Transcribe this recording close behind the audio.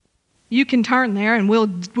You can turn there, and we'll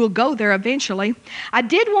go there eventually. I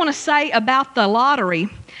did want to say about the lottery.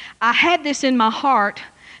 I had this in my heart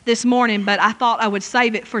this morning, but I thought I would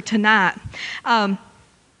save it for tonight.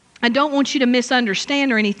 I don't want you to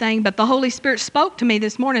misunderstand or anything, but the Holy Spirit spoke to me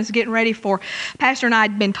this morning. I was getting ready for, Pastor and I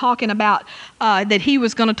had been talking about that he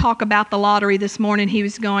was going to talk about the lottery this morning. He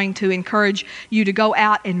was going to encourage you to go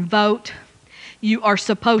out and vote. You are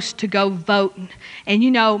supposed to go vote. And you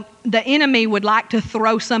know, the enemy would like to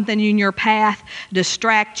throw something in your path,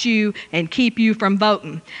 distract you, and keep you from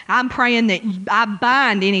voting. I'm praying that I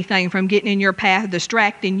bind anything from getting in your path,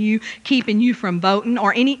 distracting you, keeping you from voting,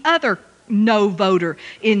 or any other no voter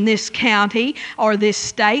in this county or this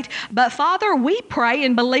state. But Father, we pray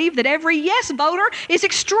and believe that every yes voter is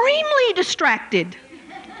extremely distracted.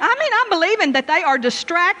 I'm believing that they are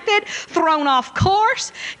distracted, thrown off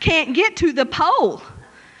course, can't get to the poll.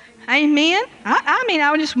 Amen.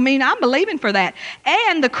 I'm believing for that.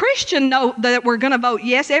 And the Christian know that we're going to vote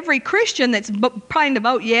yes. Every Christian that's praying to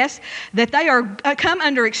vote yes, that they are come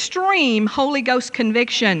under extreme Holy Ghost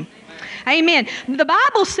conviction. Amen. The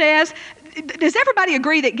Bible says, does everybody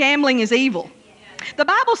agree that gambling is evil? The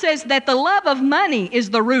Bible says that the love of money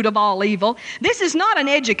is the root of all evil. This is not an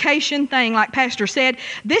education thing like Pastor said.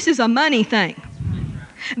 This is a money thing.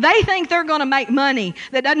 They think they're going to make money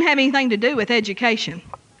that doesn't have anything to do with education.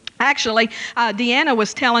 Actually, Deanna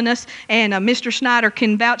was telling us, and Mr. Snyder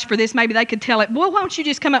can vouch for this. Maybe they could tell it. Well, why don't you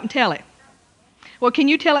just come up and tell it? Well, can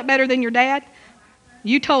you tell it better than your dad?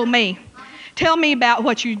 You told me. Tell me about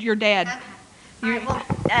what your dad...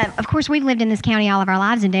 Of course, we've lived in this county all of our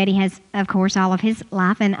lives, and Daddy has, of course, all of his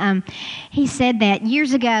life. And he said that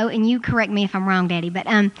years ago, and you correct me if I'm wrong, Daddy, but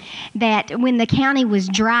that when the county was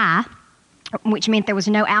dry, which meant there was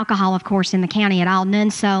no alcohol, of course, in the county at all.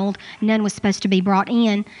 None sold. None was supposed to be brought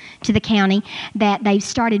in to the county. That they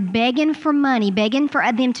started begging for money, begging for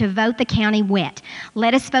them to vote the county wet.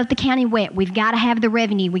 Let us vote the county wet. We've got to have the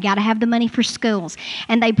revenue. We got to have the money for schools.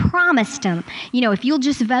 And they promised them, you know, if you'll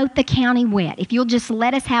just vote the county wet, if you'll just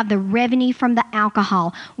let us have the revenue from the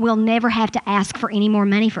alcohol, we'll never have to ask for any more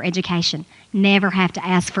money for education. Never have to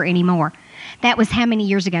ask for any more. That was how many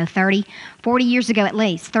years ago? 30, 40 years ago at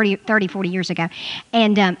least, 30, 40 years ago.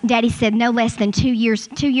 And Daddy said no less than 2 years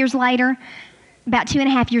later, about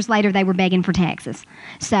 2.5 years later, they were begging for taxes.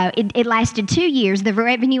 So it lasted 2 years. The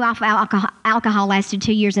revenue off alcohol lasted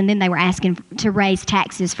 2 years, and then they were asking to raise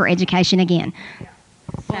taxes for education again.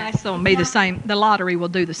 Well, that's going to be the same. The lottery will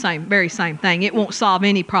do the same, very same thing. It won't solve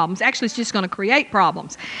any problems. Actually, it's just going to create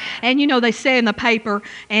problems. And, you know, they say in the paper,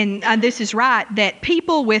 and this is right, that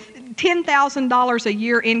people with $10,000 a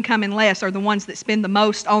year income and less are the ones that spend the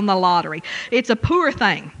most on the lottery. It's a poor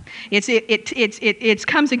thing. It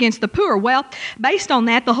comes against the poor. Well, based on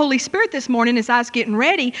that, the Holy Spirit this morning, as I was getting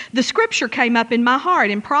ready, the scripture came up in my heart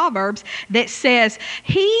in Proverbs that says,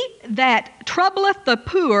 "He that troubleth the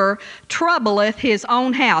poor troubleth his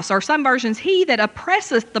own house." Or some versions, "He that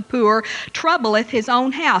oppresseth the poor troubleth his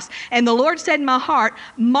own house." And the Lord said in my heart,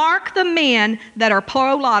 mark the men that are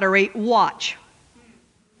pro-lottery, watch.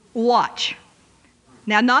 Watch.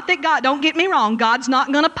 Now, not that God, don't get me wrong, God's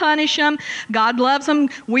not going to punish them. God loves them.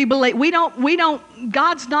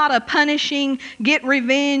 God's not a punishing, get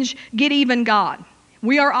revenge, get even God.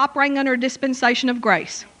 We are operating under a dispensation of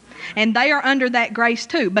grace. And they are under that grace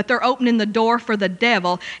too, but they're opening the door for the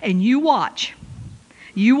devil, and you watch.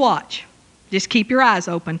 You watch. Just keep your eyes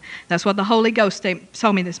open. That's what the Holy Ghost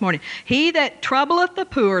told me this morning. He that troubleth the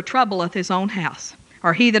poor troubleth his own house.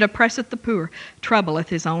 Or he that oppresseth the poor troubleth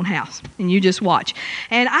his own house. And you just watch.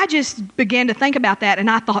 And I just began to think about that, and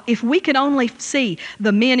I thought, if we could only see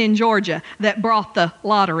the men in Georgia that brought the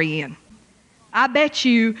lottery in. I bet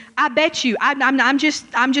you, I'm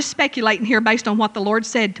just speculating here based on what the Lord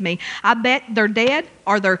said to me. I bet they're dead,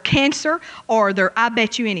 or they're cancer, or I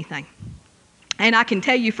bet you anything. And I can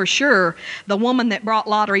tell you for sure, the woman that brought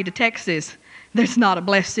lottery to Texas, that's not a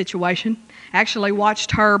blessed situation. Actually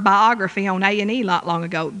watched her biography on A&E not long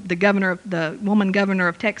ago, the woman governor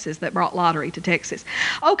of Texas that brought lottery to Texas.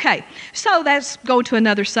 Okay, so let's go to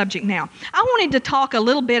another subject now. I wanted to talk a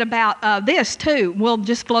little bit about this too. We'll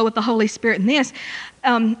just flow with the Holy Spirit in this.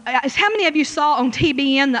 How many of you saw on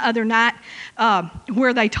TBN the other night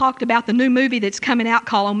where they talked about the new movie that's coming out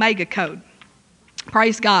called Omega Code?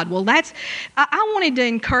 Praise God. Well, I wanted to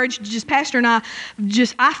encourage, just Pastor and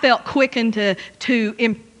I felt quickened to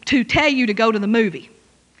tell you to go to the movie.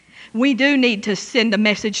 we do need to send a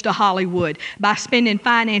message to Hollywood by spending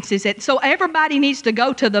finances. So everybody needs to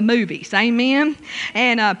go to the movies, amen,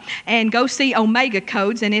 and go see Omega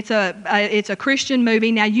Codes, and it's a Christian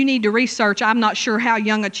movie. Now you need to research. I'm not sure how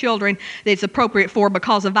young a children it's appropriate for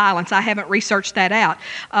because of violence. I haven't researched that out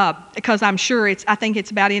because I'm sure I think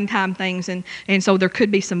it's about end time things, and so there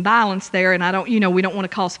could be some violence there, and we don't want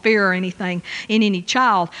to cause fear or anything in any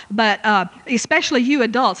child, but especially you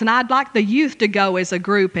adults, and I'd like the youth to go as a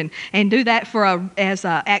group and do that as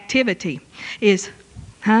a activity. It's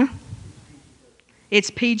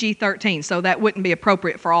PG-13, so that wouldn't be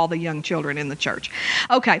appropriate for all the young children in the church.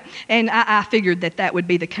 Okay, and I figured that would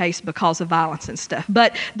be the case because of violence and stuff.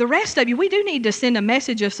 But the rest of you, we do need to send a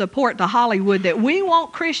message of support to Hollywood that we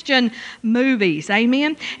want Christian movies,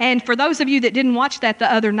 amen? And for those of you that didn't watch that the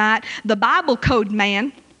other night, the Bible Code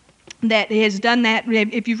man that has done that,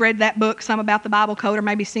 if you've read that book, some about the Bible Code, or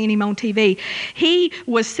maybe seen him on TV, he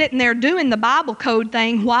was sitting there doing the Bible Code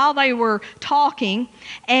thing while they were talking,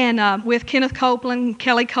 and with Kenneth Copeland,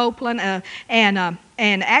 Kelly Copeland, and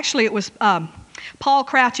actually it was Paul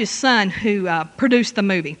Crouch's son who produced the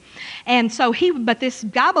movie. And so but this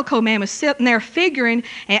Bible Code man was sitting there figuring,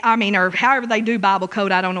 or however they do Bible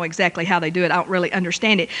Code, I don't know exactly how they do it, I don't really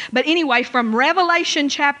understand it. But anyway, from Revelation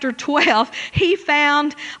chapter 12, he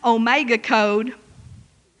found Omega Code,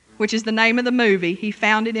 which is the name of the movie. He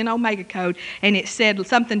found it in Omega Code, and it said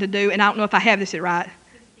something to do, and I don't know if I have this right.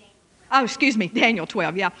 Oh, excuse me, Daniel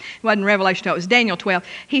 12, yeah. It wasn't Revelation 12, it was Daniel 12.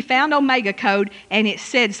 He found Omega Code, and it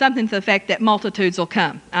said something to the effect that multitudes will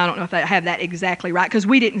come. I don't know if I have that exactly right, because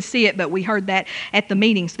we didn't see it, but we heard that at the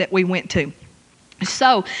meetings that we went to.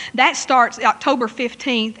 So that starts October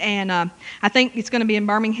 15th, and I think it's going to be in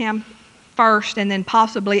Birmingham first, and then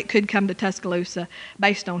possibly it could come to Tuscaloosa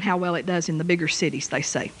based on how well it does in the bigger cities, they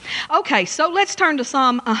say. Okay, so let's turn to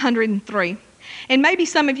Psalm 103. And maybe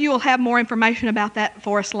some of you will have more information about that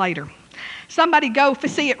for us later. Somebody go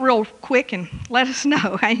see it real quick and let us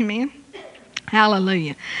know. Amen.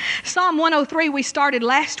 Hallelujah. Psalm 103, we started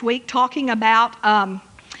last week talking about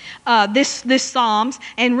this Psalms,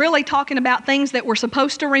 and really talking about things that we're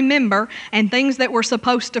supposed to remember and things that we're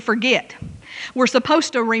supposed to forget. We're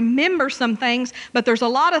supposed to remember some things, but there's a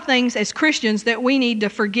lot of things as Christians that we need to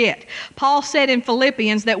forget. Paul said in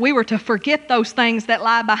Philippians that we were to forget those things that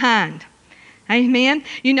lie behind. Amen.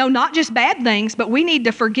 Not just bad things, but we need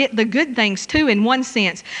to forget the good things too, in one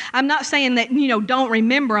sense. I'm not saying that, don't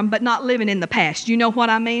remember them, but not living in the past. You know what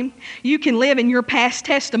I mean? You can live in your past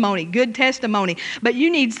testimony, good testimony, but you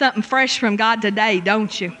need something fresh from God today,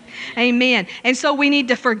 don't you? Amen. And so we need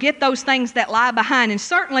to forget those things that lie behind, and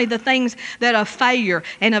certainly the things that of failure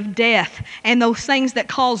and of death, and those things that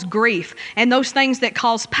cause grief, and those things that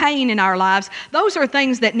cause pain in our lives. Those are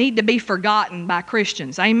things that need to be forgotten by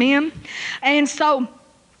Christians. Amen. And so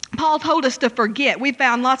Paul told us to forget. We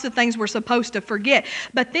found lots of things we're supposed to forget.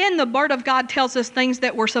 But then the Word of God tells us things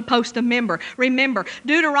that we're supposed to remember.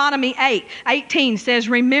 Deuteronomy 8:18 says,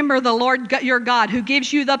 remember the Lord your God who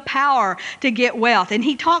gives you the power to get wealth. And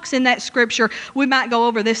he talks in that scripture, we might go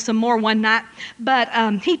over this some more one night, but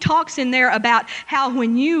he talks in there about how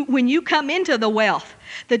when you come into the wealth,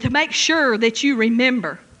 that to make sure that you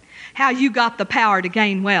remember how you got the power to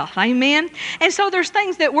gain wealth. Amen? And so there's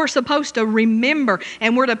things that we're supposed to remember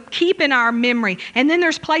and we're to keep in our memory. And then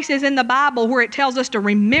there's places in the Bible where it tells us to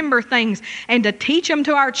remember things and to teach them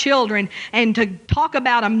to our children and to talk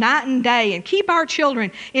about them night and day and keep our children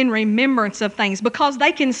in remembrance of things, because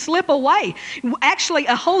they can slip away. Actually,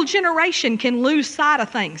 a whole generation can lose sight of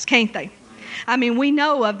things, can't they? I mean, we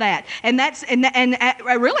know of that, and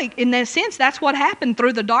really, in that sense, that's what happened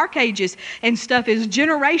through the Dark Ages and stuff. Is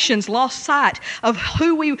generations lost sight of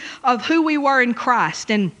who we were in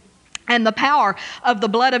Christ, and the power of the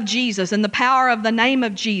blood of Jesus and the power of the name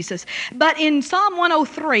of Jesus. But in Psalm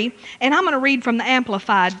 103, and I'm going to read from the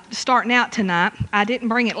Amplified starting out tonight. I didn't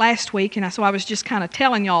bring it last week, and so I was just kind of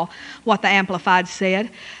telling y'all what the Amplified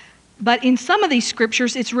said. But in some of these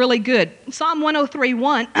scriptures, it's really good. Psalm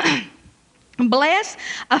 103:1. Bless,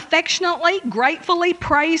 affectionately, gratefully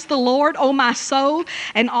praise the Lord, O my soul,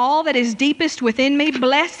 and all that is deepest within me.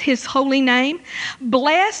 Bless his holy name.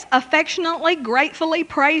 Bless, affectionately, gratefully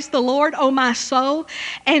praise the Lord, O my soul,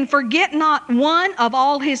 and forget not one of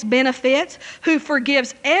all his benefits, who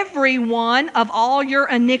forgives every one of all your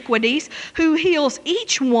iniquities, who heals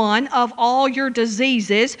each one of all your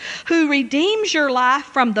diseases, who redeems your life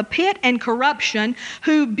from the pit and corruption,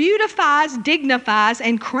 who beautifies, dignifies,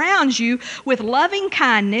 and crowns you with loving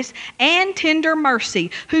kindness and tender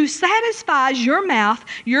mercy, who satisfies your mouth,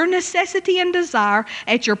 your necessity and desire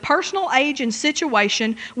at your personal age and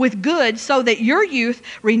situation with good, so that your youth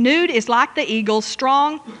renewed is like the eagles,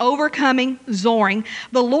 strong, overcoming, soaring.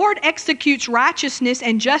 The Lord executes righteousness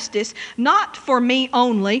and justice, not for me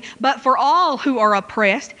only, but for all who are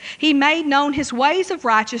oppressed. He made known his ways of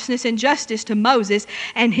righteousness and justice to Moses,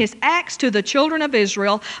 and his acts to the children of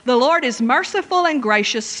Israel. The Lord is merciful and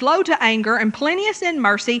gracious, slow to anger, and plenteous in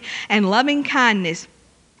mercy and loving kindness.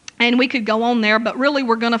 And we could go on there, but really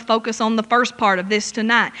we're going to focus on the first part of this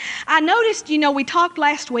tonight. I noticed, we talked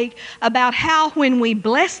last week about how when we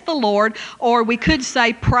bless the Lord, or we could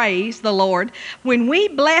say praise the Lord, when we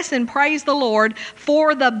bless and praise the Lord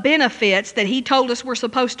for the benefits that He told us we're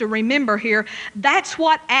supposed to remember here, that's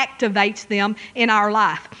what activates them in our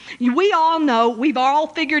life. We all know, we've all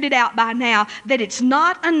figured it out by now, that it's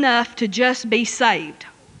not enough to just be saved.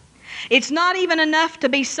 It's not even enough to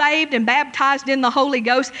be saved and baptized in the Holy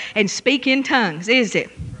Ghost and speak in tongues, is it?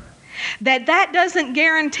 That doesn't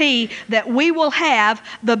guarantee that we will have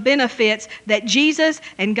the benefits that Jesus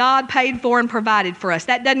and God paid for and provided for us.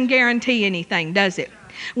 That doesn't guarantee anything, does it?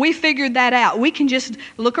 We figured that out. We can just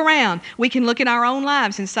look around. We can look in our own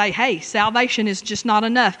lives and say, hey, salvation is just not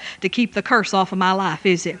enough to keep the curse off of my life,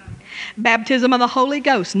 is it? Baptism of the Holy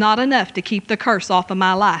Ghost, not enough to keep the curse off of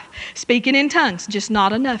my life. Speaking in tongues, just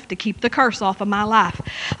not enough to keep the curse off of my life.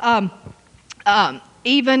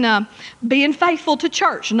 Even being faithful to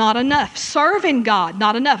church, not enough. Serving God,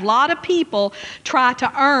 not enough. A lot of people try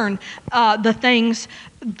to earn the things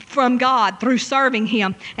from God through serving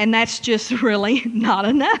Him, and that's just really not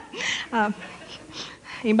enough.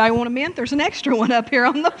 Anybody want a mint? There's an extra one up here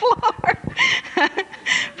on the floor.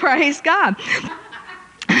 Praise God.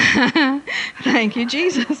 Thank you,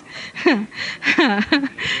 Jesus.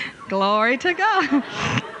 Glory to God.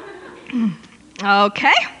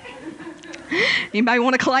 Okay. Anybody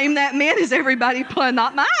want to claim that mint? Is everybody playing?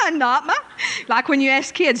 Not mine, not mine. Like when you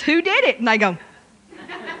ask kids, who did it? And they go,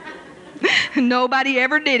 nobody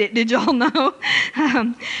ever did it. Did y'all know?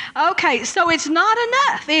 Okay, so it's not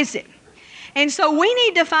enough, is it? And so we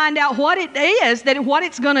need to find out what it is, what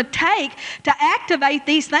it's going to take to activate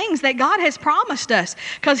these things that God has promised us.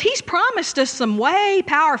 Because He's promised us some way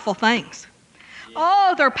powerful things.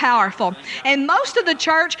 Oh, they're powerful. And most of the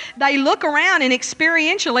church, they look around and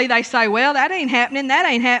experientially they say, well, that ain't happening, that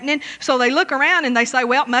ain't happening. So they look around and they say,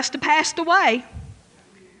 well, it must have passed away.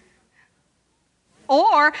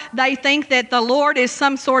 Or they think that the Lord is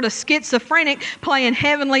some sort of schizophrenic playing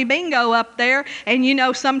heavenly bingo up there. And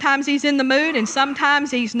sometimes He's in the mood and sometimes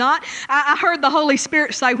He's not. I heard the Holy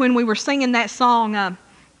Spirit say when we were singing that song,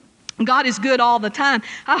 God is good all the time.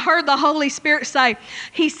 I heard the Holy Spirit say,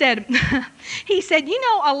 He said,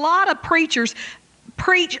 a lot of preachers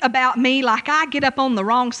preach about me like I get up on the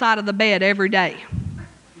wrong side of the bed every day.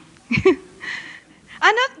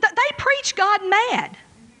 I know they preach God mad.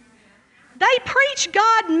 They preach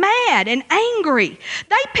God mad and angry.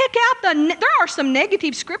 They pick out there are some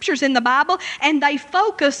negative scriptures in the Bible and they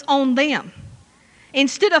focus on them.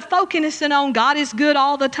 Instead of focusing on God is good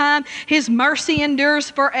all the time, His mercy endures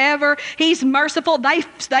forever, He's merciful, they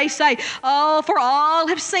say, oh, for all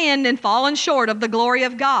have sinned and fallen short of the glory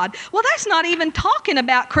of God. Well, that's not even talking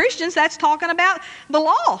about Christians, that's talking about the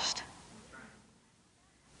lost.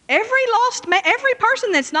 Every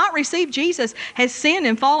person that's not received Jesus has sinned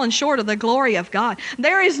and fallen short of the glory of God.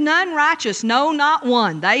 There is none righteous, no, not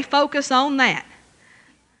one. They focus on that.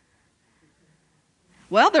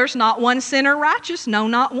 Well, there's not one sinner righteous, no,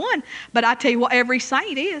 not one. But I tell you what, every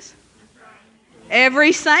saint is.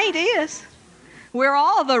 Every saint is. We're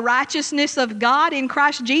all the righteousness of God in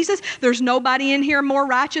Christ Jesus. There's nobody in here more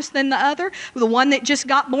righteous than the other. The one that just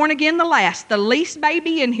got born again, the least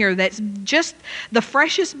baby in here that's just the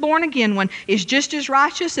freshest born again one is just as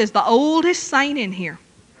righteous as the oldest saint in here.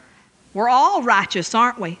 We're all righteous,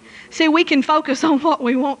 aren't we? See, we can focus on what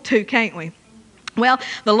we want to, can't we? Well,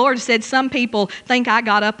 the Lord said some people think I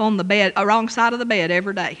got up on the bed, wrong side of the bed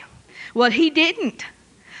every day. Well, He didn't.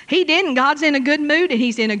 He didn't. God's in a good mood, and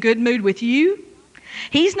He's in a good mood with you.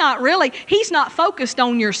 He's not focused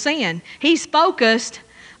on your sin. He's focused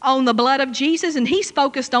on the blood of Jesus, and He's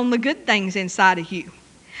focused on the good things inside of you.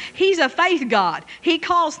 He's a faith God. He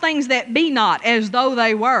calls things that be not as though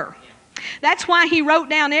they were. That's why He wrote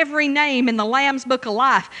down every name in the Lamb's Book of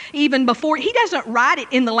Life even before. He doesn't write it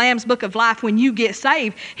in the Lamb's Book of Life when you get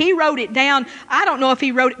saved. He wrote it down, I don't know if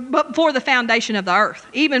He wrote it before the foundation of the earth,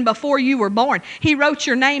 even before you were born. He wrote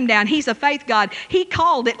your name down. He's a faith God. He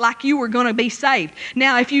called it like you were going to be saved.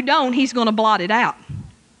 Now, if you don't, He's going to blot it out.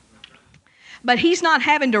 But he's not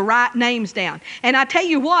having to write names down. And I tell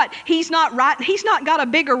you what, he's not got a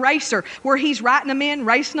big eraser where he's writing them in,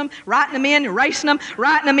 erasing them, writing them in, erasing them,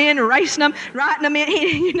 writing them in, erasing them, writing them in.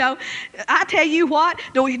 You know, I tell you what,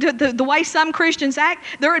 the way some Christians act,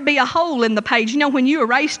 there would be a hole in the page. You know, when you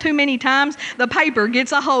erase too many times, the paper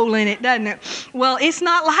gets a hole in it, doesn't it? Well, it's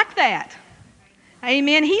not like that.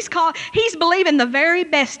 Amen. He's believing the very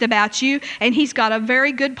best about you, and he's got a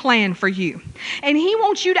very good plan for you. And he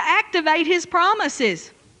wants you to activate his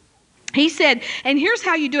promises. He said, and here's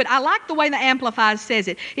how you do it. I like the way the Amplified says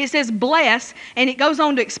it. It says bless, and it goes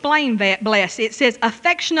on to explain that bless. It says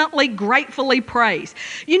affectionately, gratefully praise.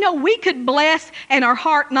 You know, we could bless and our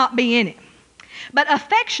heart not be in it. But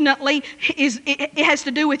affectionately, it has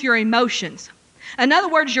to do with your emotions. In other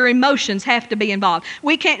words, your emotions have to be involved.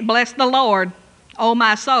 We can't bless the Lord, oh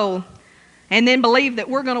my soul, and then believe that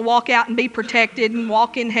we're going to walk out and be protected and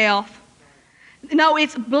walk in health. No,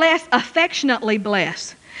 it's bless, affectionately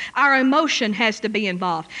bless. Our emotion has to be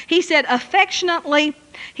involved. He says affectionately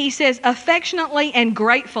and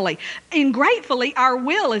gratefully. And gratefully, our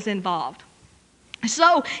will is involved.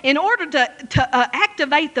 So in order to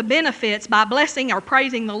activate the benefits by blessing or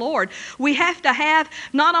praising the Lord, we have to have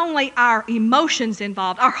not only our emotions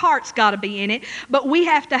involved, our heart's got to be in it, but we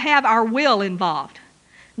have to have our will involved.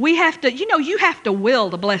 We have to, you have to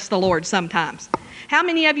will to bless the Lord sometimes. How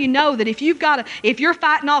many of you know that if you're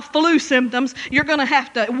fighting off flu symptoms, you're going to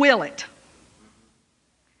have to will it?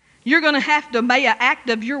 You're going to have to make an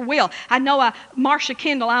act of your will. I know Marcia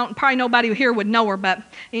Kendall, probably nobody here would know her, but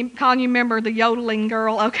Colin, you remember the yodeling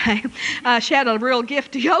girl? Okay. She had a real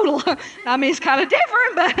gift to yodel. I mean, it's kind of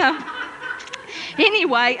different, but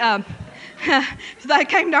anyway, they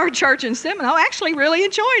came to our church in Seminole. I actually really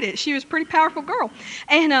enjoyed it. She was a pretty powerful girl.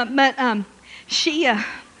 And she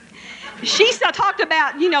talked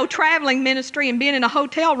about, traveling ministry and being in a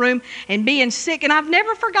hotel room and being sick. And I've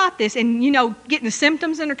never forgot this. And, getting the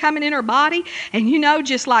symptoms that are coming in her body and,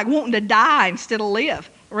 just like wanting to die instead of live.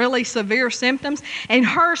 Really severe symptoms. And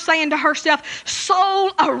her saying to herself,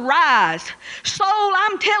 soul, arise. Soul,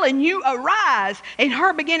 I'm telling you, arise. And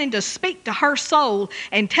her beginning to speak to her soul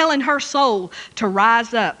and telling her soul to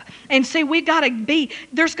rise up. And see,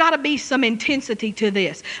 there's got to be some intensity to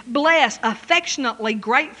this. Bless, affectionately,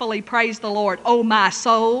 gratefully praise the Lord, O my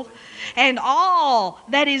soul, and all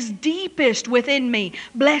that is deepest within me.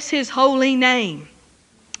 Bless his holy name.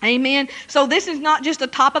 Amen. So this is not just a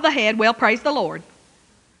top of the head, well, praise the Lord.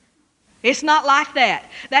 It's not like that.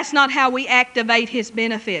 That's not how we activate his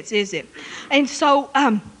benefits, is it? And so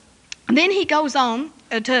then he goes on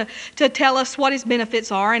to tell us what his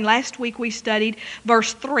benefits are. And last week we studied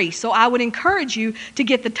verse 3. So I would encourage you to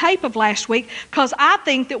get the tape of last week, because I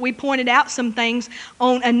think that we pointed out some things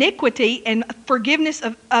on iniquity and forgiveness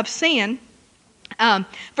of sin.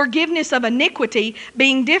 Forgiveness of iniquity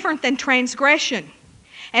being different than transgression.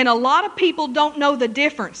 And a lot of people don't know the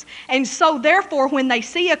difference. And so therefore, when they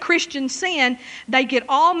see a Christian sin, they get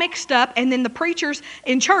all mixed up. And then the preachers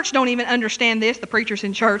in church don't even understand this. The preachers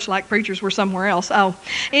in church, like preachers were somewhere else. Oh,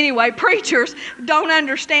 anyway, preachers don't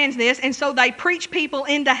understand this. And so they preach people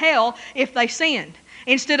into hell if they sinned,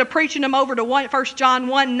 instead of preaching them over to 1 John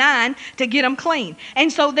 1:9 to get them clean. And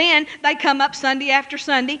so then they come up Sunday after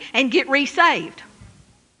Sunday and get resaved.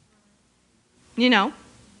 Y'all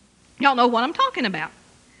know what I'm talking about.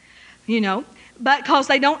 But because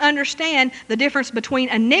they don't understand the difference between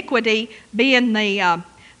iniquity being the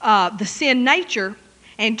sin nature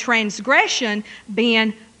and transgression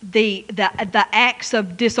being the acts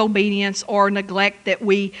of disobedience or neglect that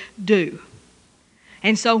we do.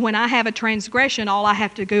 And so when I have a transgression, all I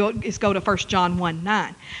have to go is go to 1 John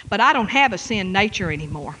 1:9. But I don't have a sin nature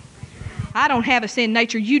anymore. I don't have a sin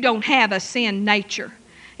nature. You don't have a sin nature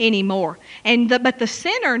anymore. But the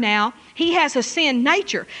sinner now, he has a sin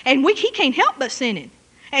nature, and he can't help but sinning.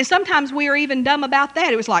 And sometimes we are even dumb about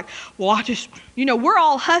that. It was like, well, we're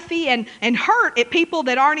all huffy and hurt at people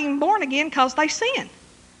that aren't even born again because they sin.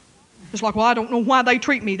 It's like, well, I don't know why they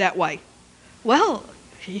treat me that way. Well,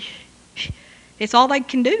 it's all they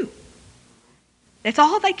can do. That's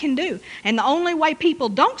all they can do. And the only way people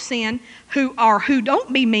don't sin, who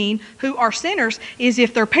don't be mean, who are sinners, is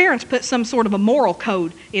if their parents put some sort of a moral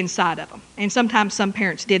code inside of them. And sometimes some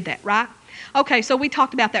parents did that, right? Okay, so we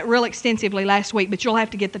talked about that real extensively last week, but you'll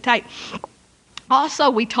have to get the tape.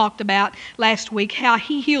 Also, we talked about last week how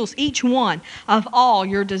he heals each one of all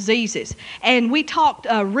your diseases. And we talked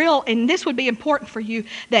and this would be important for you,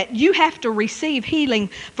 that you have to receive healing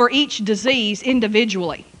for each disease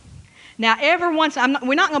individually. Now,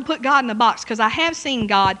 we're not going to put God in a box, because I have seen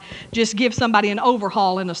God just give somebody an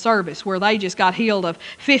overhaul in a service where they just got healed of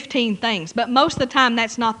 15 things. But most of the time,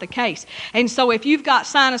 that's not the case. And so if you've got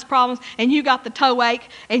sinus problems and you got the toe ache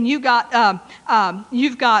and you've got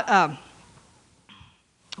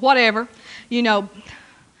whatever, you got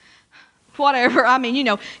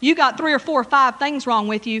 3 or 4 or 5 things wrong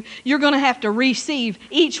with you, you're going to have to receive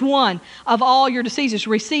each one of all your diseases,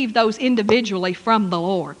 receive those individually from the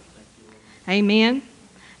Lord. Amen.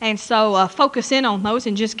 And so focus in on those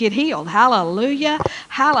and just get healed. Hallelujah.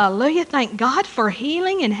 Hallelujah. Thank God for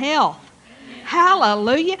healing and health.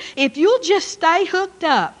 Hallelujah. If you'll just stay hooked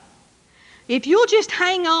up, if you'll just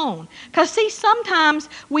hang on. Because see, sometimes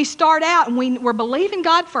we start out and we're believing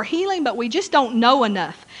God for healing, but we just don't know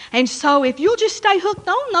enough. And so if you'll just stay hooked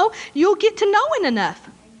on, though, you'll get to knowing enough.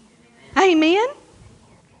 Amen.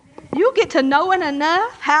 You'll get to knowing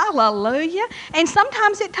enough. Hallelujah. And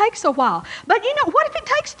sometimes it takes a while. But what if it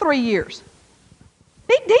takes 3 years?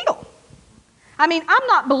 Big deal. I mean, I'm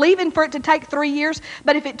not believing for it to take 3 years,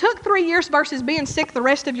 but if it took 3 years versus being sick the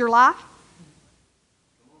rest of your life,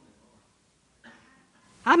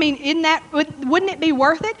 I mean, wouldn't it be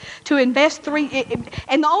worth it to invest 3?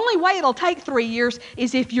 And the only way it'll take 3 years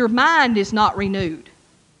is if your mind is not renewed.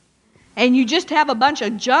 And you just have a bunch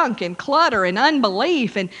of junk and clutter and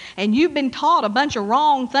unbelief, and you've been taught a bunch of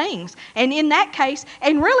wrong things. And in that case,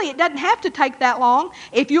 and really it doesn't have to take that long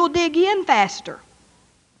if you'll dig in faster.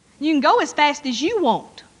 You can go as fast as you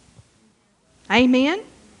want. Amen?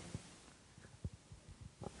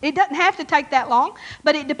 It doesn't have to take that long,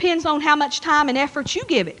 but it depends on how much time and effort you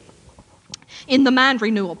give it in the mind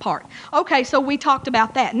renewal part. Okay, so we talked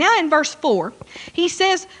about that. Now in verse 4, he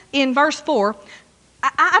says in verse 4,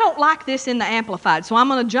 I don't like this in the Amplified, so I'm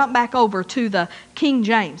going to jump back over to the King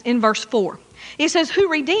James in verse 4. It says, who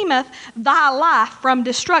redeemeth thy life from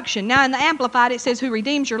destruction. Now in the Amplified it says, who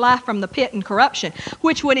redeems your life from the pit and corruption,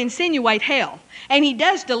 which would insinuate hell. And he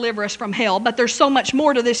does deliver us from hell, but there's so much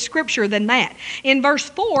more to this scripture than that. In verse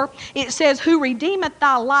 4, it says, who redeemeth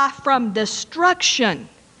thy life from destruction.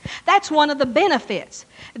 That's one of the benefits,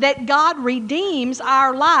 that God redeems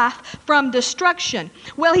our life from destruction.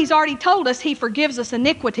 Well, he's already told us he forgives us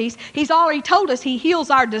iniquities. He's already told us he heals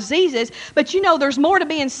our diseases. But there's more to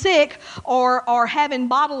being sick or having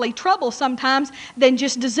bodily trouble sometimes than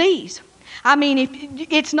just disease. I mean, if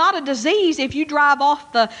it's not a disease if you drive off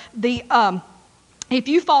if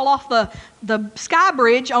you fall off the sky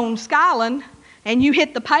bridge on Skyland and you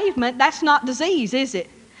hit the pavement, that's not disease, is it?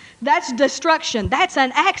 That's destruction. That's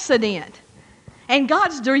an accident. And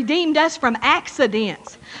God's redeemed us from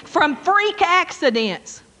accidents, from freak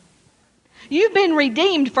accidents. You've been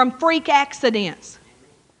redeemed from freak accidents.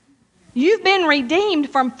 You've been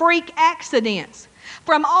redeemed from freak accidents,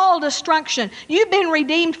 from all destruction. You've been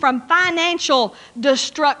redeemed from financial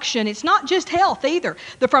destruction. It's not just health either.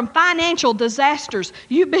 From financial disasters.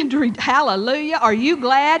 You've been, hallelujah. Are you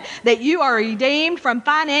glad that you are redeemed from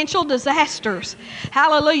financial disasters?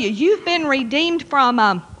 Hallelujah. You've been redeemed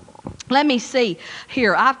from, let me see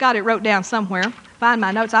here. I've got it wrote down somewhere. Find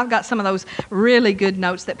my notes. I've got some of those really good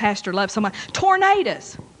notes that Pastor loves so much.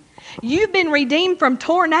 Tornadoes. You've been redeemed from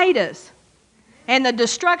tornadoes. And the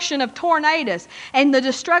destruction of tornadoes and the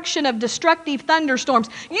destruction of destructive thunderstorms.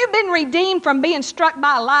 You've been redeemed from being struck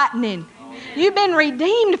by lightning. You've been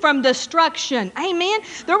redeemed from destruction. Amen.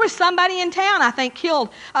 There was somebody in town, I think, killed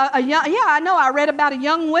I read about a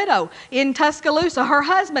young widow in Tuscaloosa. Her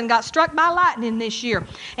husband got struck by lightning this year.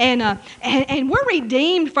 And we're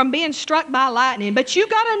redeemed from being struck by lightning. But you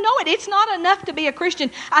got to know it. It's not enough to be a Christian.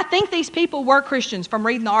 I think these people were Christians. From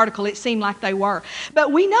reading the article, it seemed like they were.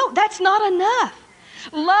 But we know that's not enough.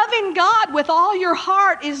 Loving God with all your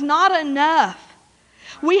heart is not enough.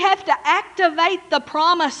 We have to activate the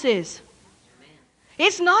promises.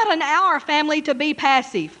 It's not an hour, family, to be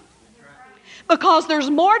passive. Because there's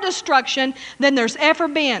more destruction than there's ever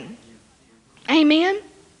been. Amen?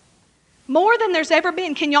 More than there's ever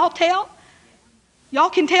been. Can y'all tell? Y'all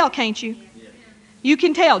can tell, can't you? You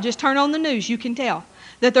can tell. Just turn on the news. You can tell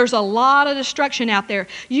that there's a lot of destruction out there.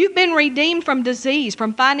 You've been redeemed from disease,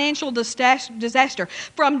 from financial disaster,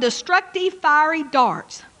 from destructive fiery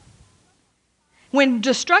darts. When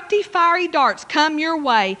destructive fiery darts come your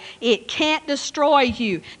way, it can't destroy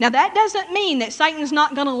you. Now that doesn't mean that Satan's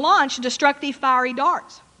not going to launch destructive fiery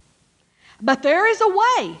darts. But there is a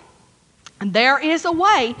way. There is a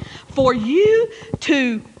way for you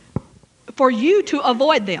to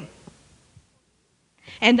avoid them.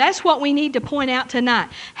 And that's what we need to point out tonight.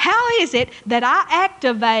 How is it that I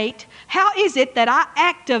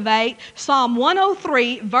activate Psalm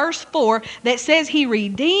 103 verse 4 that says he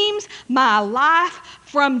redeems my life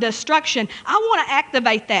from destruction. I want to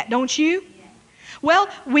activate that, don't you? Well,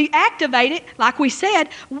 we activate it, like we said,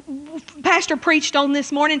 Pastor preached on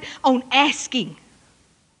this morning, on asking.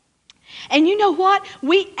 And you know what?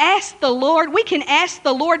 We ask the Lord, we can ask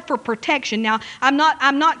the Lord for protection. Now, I'm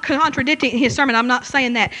not contradicting his sermon. I'm not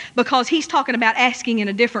saying that, because he's talking about asking in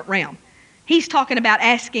a different realm. He's talking about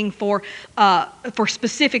asking for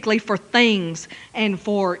specifically for things and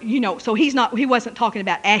for, so he wasn't talking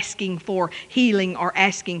about asking for healing or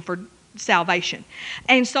asking for salvation.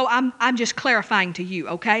 And so I'm just clarifying to you,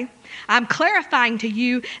 okay? I'm clarifying to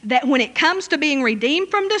you that when it comes to being redeemed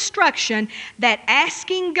from destruction, that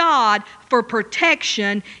asking God for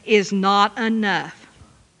protection is not enough.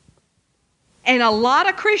 And a lot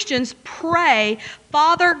of Christians pray,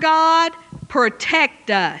 Father God, protect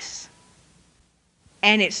us.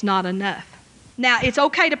 And it's not enough. Now, it's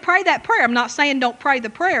okay to pray that prayer. I'm not saying don't pray the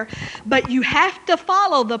prayer, but you have to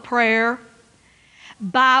follow the prayer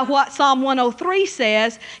by what Psalm 103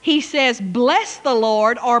 says. He says, bless the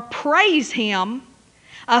Lord, or praise Him,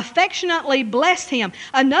 affectionately bless Him.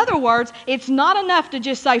 In other words, it's not enough to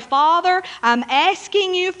just say, Father, I'm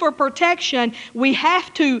asking you for protection. We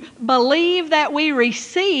have to believe that we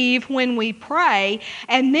receive when we pray,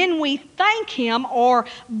 and then we thank Him or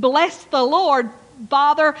bless the Lord.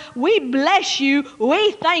 Father, we bless you.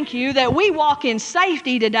 We thank you that we walk in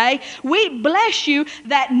safety today. We bless you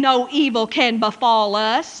that no evil can befall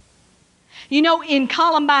us. You know, in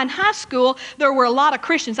Columbine High School, there were a lot of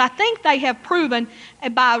Christians. I think they have proven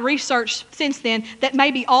by research since then that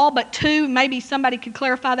maybe all but two, maybe somebody could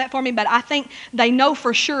clarify that for me, but I think they know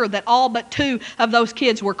for sure that all but two of those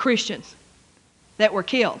kids were Christians that were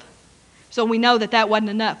killed. So we know that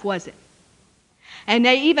wasn't enough, was it? And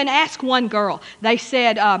they even asked one girl, they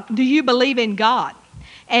said, do you believe in God?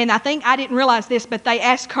 And I think, I didn't realize this, but they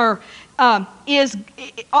asked her,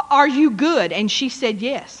 are you good? And she said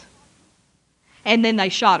yes. And then they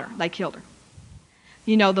shot her. They killed her.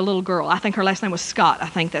 You know, the little girl. I think her last name was Scott. I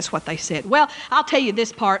think that's what they said. Well, I'll tell you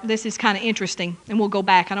this part. This is kind of interesting, and we'll go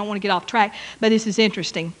back. I don't want to get off track, but this is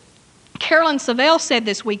interesting. Carolyn Savelle said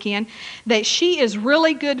this weekend that she is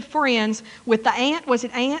really good friends with the aunt, was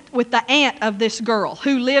it aunt? With the aunt of this girl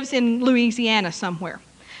who lives in Louisiana somewhere.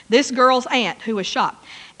 This girl's aunt who was shot.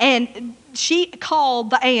 And she called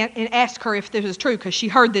the aunt and asked her if this was true, because she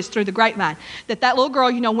heard this through the grapevine, that little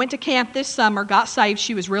girl, went to camp this summer, got saved.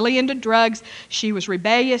 She was really into drugs. She was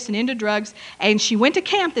rebellious and into drugs. And she went to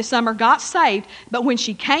camp this summer, got saved. But when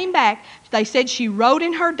she came back, they said she wrote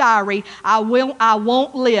in her diary, I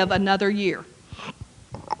won't live another year.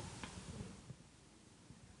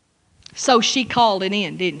 So she called it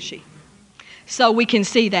in, didn't she? So we can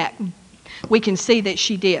see that. We can see that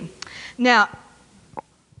she did. Now,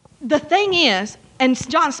 the thing is, and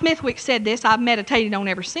John Smithwick said this, I've meditated on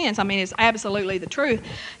ever since. I mean, it's absolutely the truth.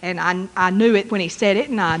 And I knew it when he said it,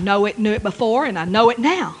 and I knew it before, and I know it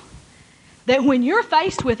now. That when you're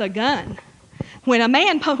faced with a gun,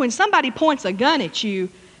 when somebody points a gun at you,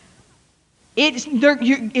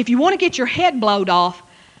 if you want to get your head blowed off,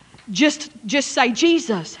 just say,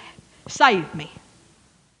 Jesus, save me.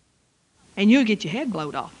 And you'll get your head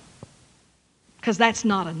blowed off. Because that's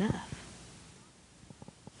not enough.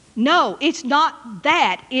 No, it's not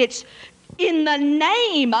that. It's in the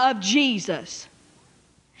name of Jesus.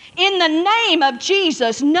 In the name of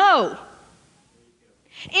Jesus, no.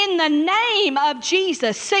 In the name of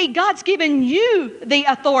Jesus. See, God's given you the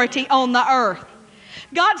authority on the earth.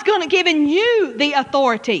 God's going to given you the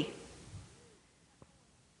authority.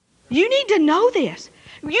 You need to know this.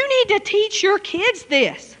 You need to teach your kids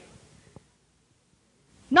this.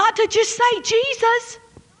 Not to just say Jesus.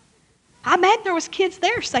 I imagine there was kids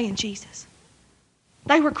there saying Jesus.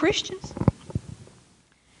 They were Christians.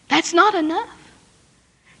 That's not enough.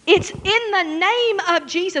 It's in the name of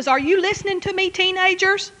Jesus. Are you listening to me,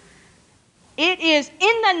 teenagers? It is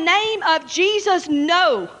in the name of Jesus,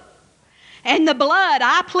 no. And the blood,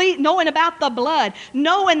 I plead, knowing about the blood,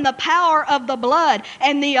 knowing the power of the blood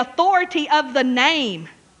and the authority of the name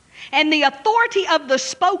and the authority of the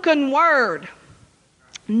spoken word.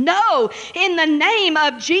 No, in the name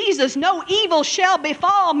of Jesus, no evil shall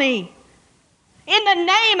befall me. In the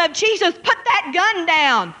name of Jesus, put that gun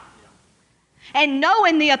down. And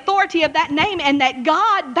knowing the authority of that name and that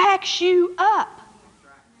God backs you up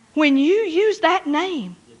when you use that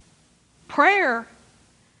name. Prayer.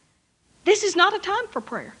 This is not a time for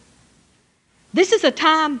prayer. This is a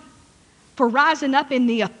time for rising up in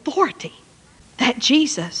the authority that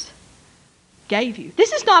Jesus gave you.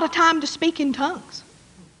 This is not a time to speak in tongues.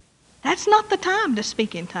 That's not the time to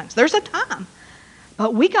speak in tongues. There's a time.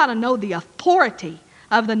 But we got to know the authority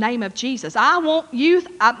of the name of Jesus. I want youth,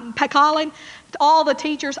 Colin, all the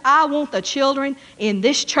teachers, I want the children in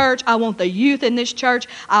this church, I want the youth in this church,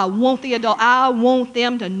 I want the adult, I want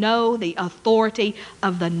them to know the authority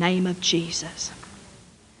of the name of Jesus.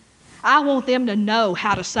 I want them to know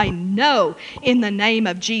how to say no in the name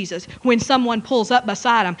of Jesus when someone pulls up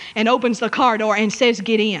beside them and opens the car door and says,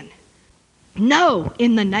 get in. No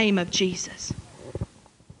in the name of Jesus.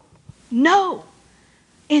 No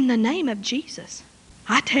in the name of Jesus.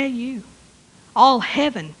 I tell you, all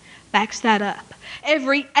heaven backs that up.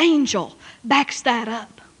 Every angel backs that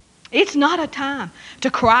up. It's not a time to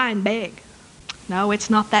cry and beg. No, it's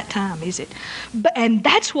not that time, is it? And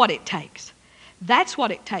that's what it takes. That's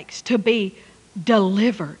what it takes to be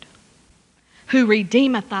delivered. Who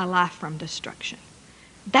redeemeth thy life from destruction.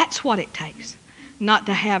 That's what it takes. Not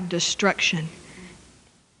to have destruction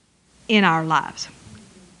in our lives.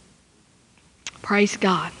 Praise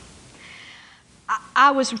God.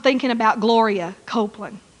 I was thinking about Gloria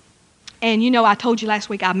Copeland. And you know, I told you last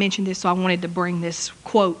week I mentioned this, so I wanted to bring this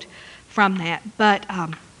quote from that. But,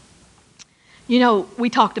 you know, we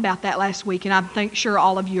talked about that last week, and I'm sure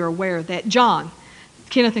all of you are aware that John,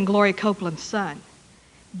 Kenneth and Gloria Copeland's son,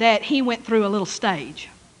 that he went through a little stage.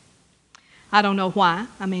 I don't know why.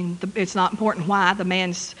 I mean, it's not important why. The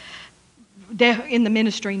man's in the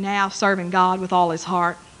ministry now, serving God with all his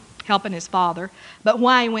heart, helping his father. But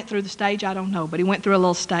why he went through the stage, I don't know. But he went through a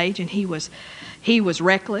little stage, and he was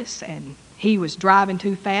reckless, and he was driving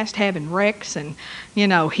too fast, having wrecks, and, you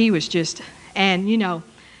know, he was just, and, you know,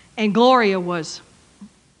 and Gloria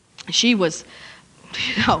she was,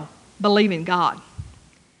 you know, believing God.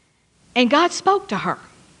 And God spoke to her.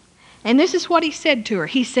 And this is what he said to her.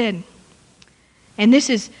 He said, and this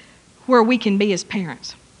is where we can be as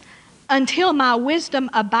parents. Until my wisdom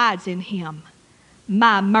abides in him,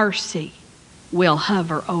 my mercy will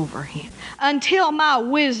hover over him. Until my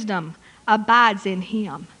wisdom abides in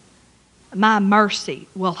him, my mercy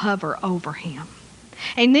will hover over him.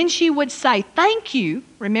 And then she would say, thank you.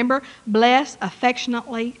 Remember, bless,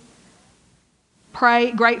 affectionately,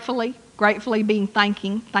 pray, gratefully being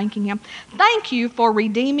thanking him. Thank you for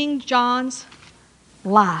redeeming John's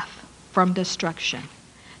life from destruction.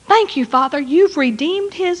 Thank you, Father. You've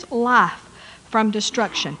redeemed his life from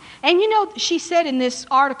destruction. And you know, she said in this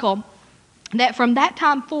article that from that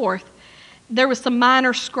time forth, there was some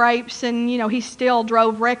minor scrapes, and you know, he still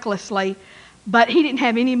drove recklessly, but he didn't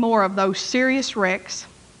have any more of those serious wrecks.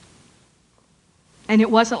 And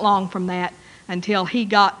it wasn't long from that until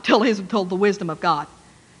till the wisdom of God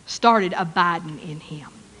started abiding in him.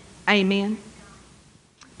 Amen.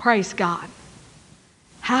 Praise God.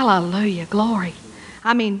 Hallelujah. Glory.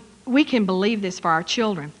 I mean, we can believe this for our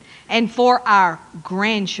children and for our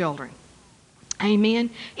grandchildren. Amen.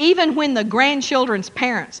 Even when the grandchildren's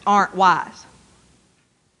parents aren't wise.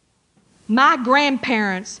 My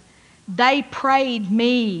grandparents, they prayed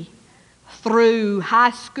me through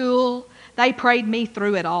high school. They prayed me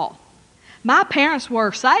through it all. My parents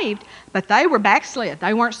were saved, but they were backslid.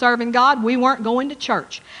 They weren't serving God. We weren't going to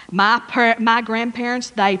church. My grandparents,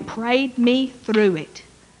 they prayed me through it.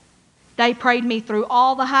 They prayed me through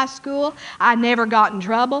all the high school. I never got in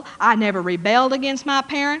trouble. I never rebelled against my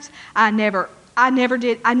parents. I never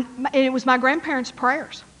did. It was my grandparents'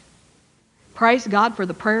 prayers. Praise God for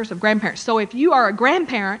the prayers of grandparents. So if you are a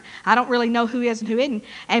grandparent, I don't really know who is and who isn't,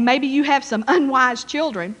 and maybe you have some unwise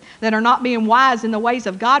children that are not being wise in the ways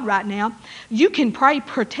of God right now, you can pray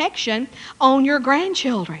protection on your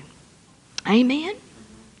grandchildren. Amen?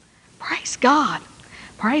 Praise God.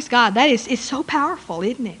 Praise God. It's so powerful,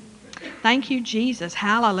 isn't it? Thank you, Jesus.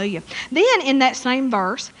 Hallelujah. Then in that same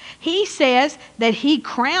verse, he says that he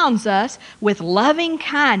crowns us with loving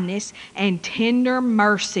kindness and tender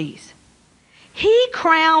mercies. He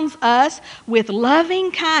crowns us with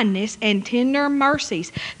loving kindness and tender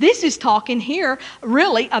mercies. This is talking here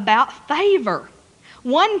really about favor.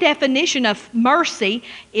 One definition of mercy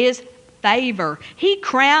is favor. He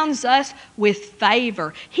crowns us with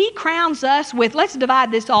favor. He crowns us with, let's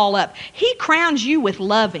divide this all up. He crowns you with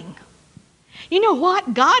loving. You know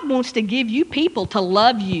what? God wants to give you people to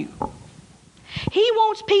love you. He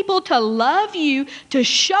wants people to love you, to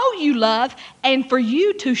show you love, and for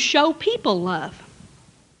you to show people love.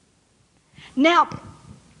 Now,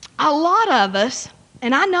 a lot of us,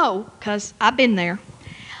 and I know because I've been there,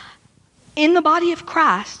 in the body of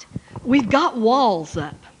Christ, we've got walls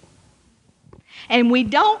up. And we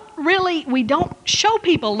don't show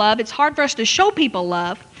people love. It's hard for us to show people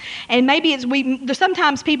love. And maybe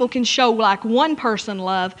sometimes people can show like one person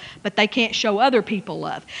love, but they can't show other people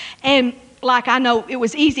love. And like I know it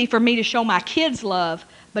was easy for me to show my kids love,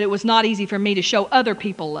 but it was not easy for me to show other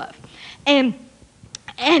people love. And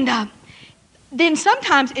And then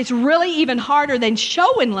sometimes it's really even harder than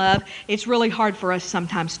showing love. It's really hard for us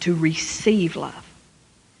sometimes to receive love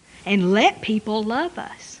and let people love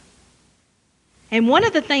us. And one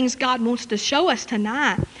of the things God wants to show us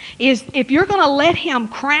tonight is if you're going to let Him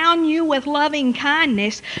crown you with loving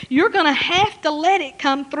kindness, you're going to have to let it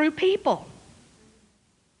come through people.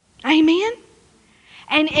 Amen?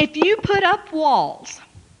 And if you put up walls,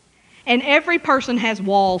 and every person has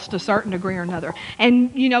walls to a certain degree or another,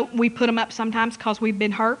 and we put them up sometimes because we've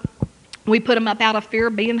been hurt. We put them up out of fear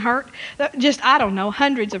of being hurt. Just, I don't know,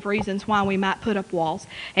 hundreds of reasons why we might put up walls,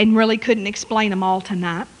 and really couldn't explain them all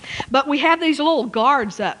tonight. But we have these little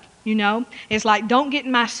guards up, It's like, don't get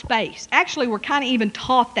in my space. Actually, we're kind of even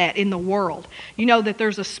taught that in the world. That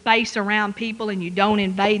there's a space around people and you don't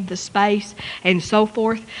invade the space and so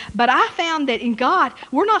forth. But I found that in God,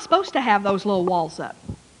 we're not supposed to have those little walls up.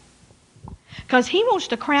 Because He wants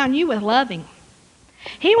to crown you with loving.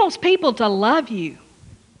 He wants people to love you.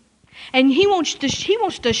 And He wants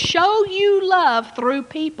to show you love through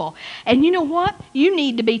people. And you know what? You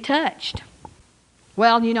need to be touched.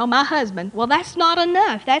 Well, my husband, well, that's not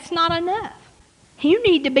enough. That's not enough. You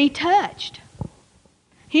need to be touched.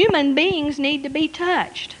 Human beings need to be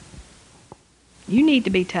touched. You need to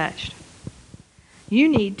be touched. You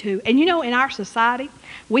need to. And in our society,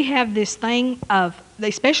 we have this thing of,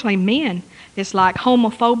 especially men, it's like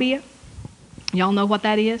homophobia. Y'all know what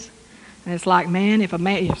that is? And it's like, man, if a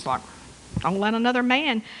man, it's like, don't let another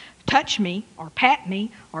man touch me or pat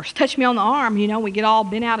me or touch me on the arm. We get all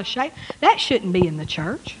bent out of shape. That shouldn't be in the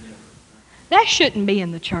church. That shouldn't be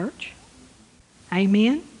in the church.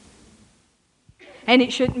 Amen? And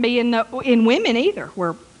it shouldn't be in women either,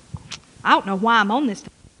 where I don't know why I'm on this.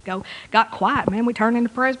 Got quiet, man. We turned into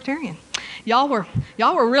Presbyterian. Y'all were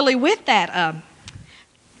really with that.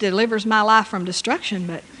 Delivers my life from destruction,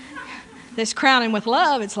 but this crowning with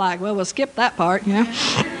love, it's like, well, we'll skip that part,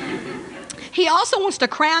 He also wants to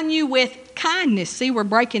crown you with kindness. See, we're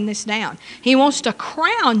breaking this down. He wants to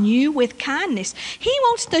crown you with kindness. He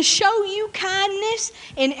wants to show you kindness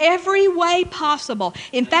in every way possible.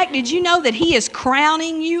 In fact, did you know that He is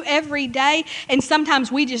crowning you every day? And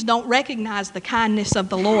sometimes we just don't recognize the kindness of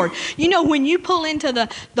the Lord. When you pull into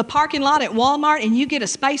the parking lot at Walmart and you get a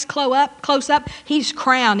space close up, He's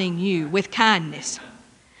crowning you with kindness.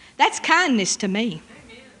 That's kindness to me.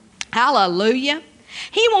 Hallelujah.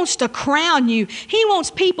 He wants to crown you. He wants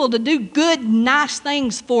people to do good, nice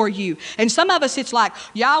things for you. And some of us, it's like,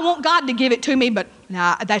 I want God to give it to me, but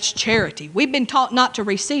nah, that's charity. We've been taught not to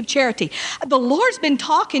receive charity. The Lord's been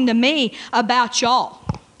talking to me about y'all.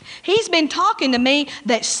 He's been talking to me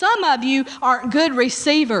that some of you aren't good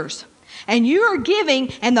receivers. And you are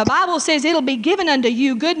giving, and the Bible says it'll be given unto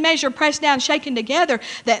you, good measure, pressed down, shaken together,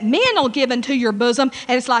 that men will give into your bosom.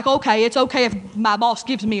 And it's like, okay, it's okay if my boss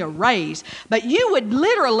gives me a raise. But you would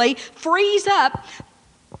literally freeze up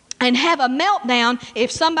and have a meltdown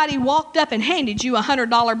if somebody walked up and handed you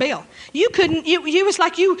 $100 bill. You couldn't, it was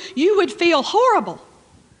like you would feel horrible.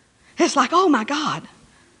 It's like, oh my God.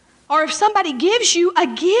 Or if somebody gives you a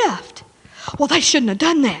gift, well, they shouldn't have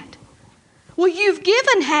done that. Well, you've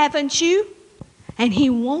given, haven't you? And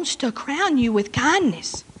He wants to crown you with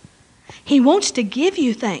kindness. He wants to give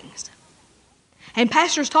you things. And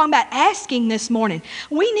Pastor's talking about asking this morning.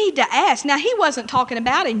 We need to ask. Now, he wasn't talking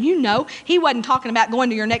about, and he wasn't talking about going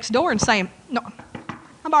to your next door and saying, no,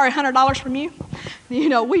 I borrow $100 from you.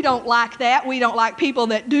 We don't like that. We don't like people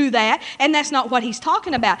that do that. And that's not what he's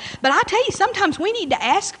talking about. But I tell you, sometimes we need to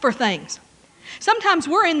ask for things. Sometimes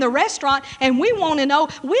we're in the restaurant and we want to know,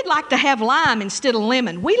 we'd like to have lime instead of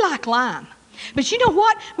lemon. We like lime. But you know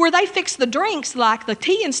what? Where they fix the drinks, like the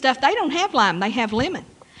tea and stuff, they don't have lime. They have lemon.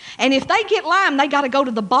 And if they get lime, they got to go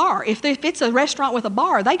to the bar. If it's a restaurant with a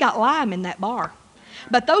bar, they got lime in that bar.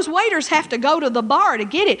 But those waiters have to go to the bar to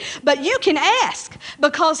get it. But you can ask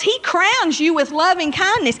because He crowns you with loving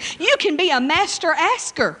kindness. You can be a master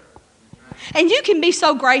asker. And you can be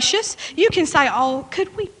so gracious. You can say, oh,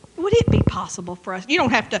 would it be possible for us? You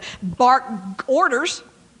don't have to bark orders.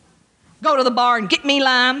 Go to the bar and get me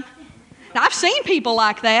lime. Now, I've seen people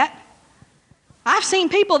like that. I've seen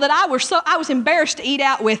people that I was embarrassed to eat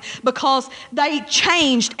out with because they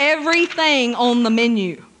changed everything on the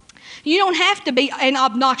menu. You don't have to be, and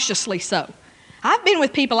obnoxiously so. I've been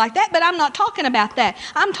with people like that, but I'm not talking about that.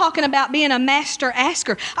 I'm talking about being a master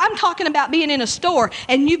asker. I'm talking about being in a store,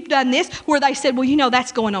 and you've done this where they said, well,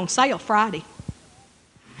 that's going on sale Friday.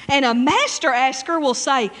 And a master asker will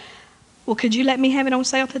say, well, could you let me have it on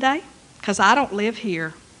sale today? Because I don't live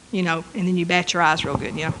here, and then you bat your eyes real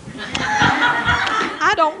good,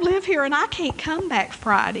 I don't live here, and I can't come back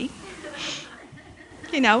Friday.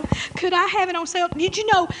 Could I have it on sale? Did you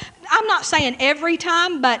know, I'm not saying every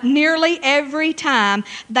time, but nearly every time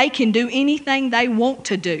they can do anything they want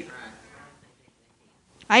to do.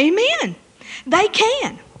 Amen. They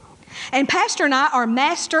can. And Pastor and I are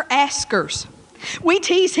master askers. We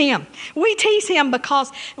tease him. We tease him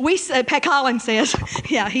because Colin says,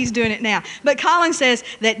 yeah, he's doing it now. But Colin says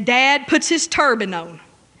that Dad puts his turban on.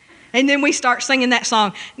 And then we start singing that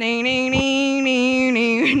song.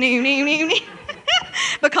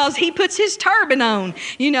 Because he puts his turban on,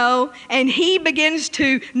 and he begins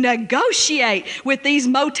to negotiate with these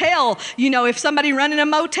motel, if somebody running a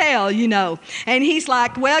motel, and he's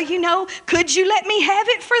like, well, could you let me have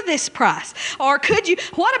it for this price? Or how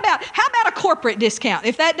about a corporate discount?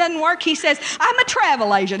 If that doesn't work, he says, I'm a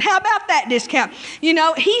travel agent. How about that discount?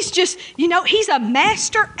 He's a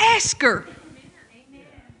master asker.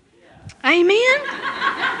 Amen?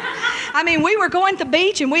 I mean, we were going to the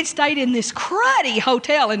beach and we'd stayed in this cruddy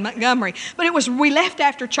hotel in Montgomery. But we left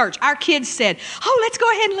after church. Our kids said, let's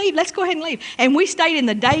go ahead and leave. Let's go ahead and leave. And we stayed in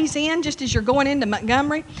the Days Inn just as you're going into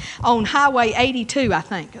Montgomery on Highway 82, I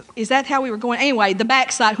think. Is that how we were going? Anyway, the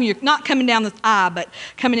backside, when you're not coming down the I, but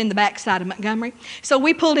coming in the backside of Montgomery. So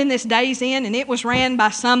we pulled in this Days Inn and it was ran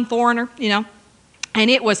by some foreigner, and the lock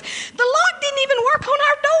didn't even work on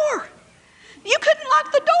our door. You couldn't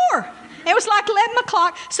lock the door. It was like 11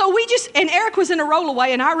 o'clock, so and Eric was in a rollaway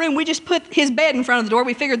in our room. We just put his bed in front of the door.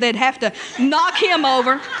 We figured they'd have to knock him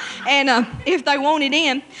over and if they wanted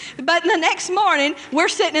in. But the next morning, we're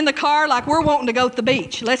sitting in the car like we're wanting to go to the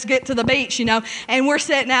beach. Let's get to the beach, And we're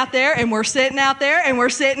sitting out there, and we're sitting out there, and we're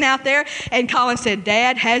sitting out there. And Colin said,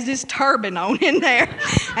 Dad has his turban on in there.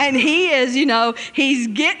 And he is, he's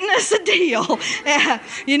getting us a deal.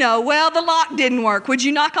 Well, the lock didn't work. Would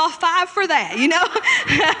you knock off $5 for that,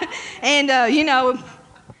 And, Bad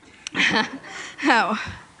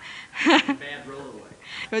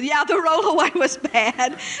rollaway. Yeah, the rollaway was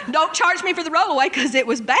bad. Don't charge me for the rollaway because it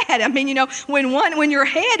was bad. I mean, when your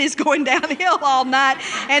head is going downhill all night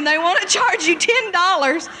and they want to charge you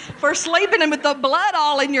 $10 for sleeping with the blood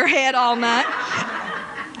all in your head all night.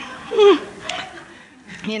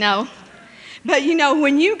 But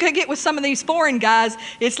when you could get with some of these foreign guys,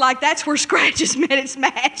 it's like that's where scratches met its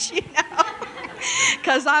match,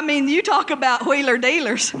 Because, you talk about wheeler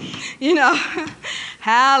dealers,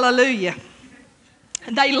 Hallelujah.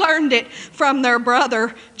 They learned it from their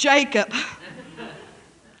brother Jacob.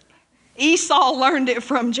 Esau learned it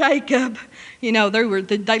from Jacob. They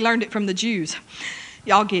learned it from the Jews.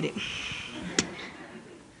 Y'all get it.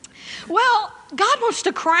 Well, God wants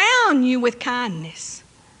to crown you with kindness.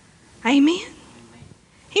 Amen.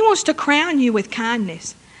 He wants to crown you with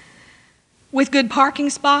kindness. With good parking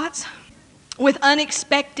spots. With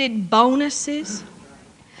unexpected bonuses.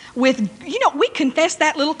 We confess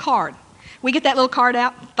that little card. We get that little card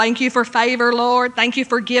out. Thank you for favor, Lord. Thank you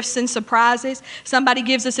for gifts and surprises. Somebody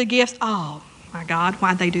gives us a gift. Oh, my God,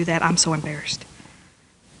 why'd they do that? I'm so embarrassed.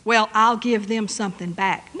 Well, I'll give them something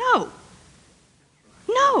back. No.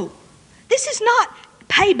 This is not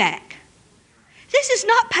payback. This is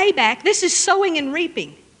not payback. This is sowing and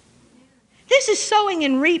reaping. This is sowing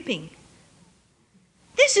and reaping.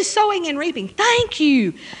 This is sowing and reaping. Thank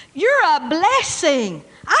you. You're a blessing.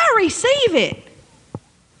 I receive it.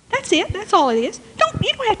 That's it. That's all it is.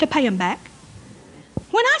 You don't have to pay them back.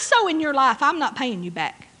 When I sow in your life, I'm not paying you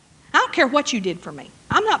back. I don't care what you did for me.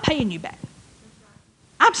 I'm not paying you back.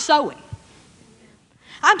 I'm sowing.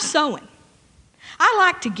 I'm sowing. I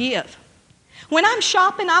like to give. When I'm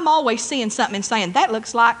shopping, I'm always seeing something and saying, that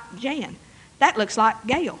looks like Jan. That looks like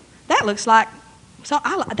Gail. That looks like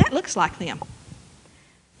them.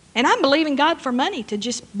 And I'm believing God for money to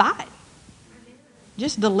just buy it.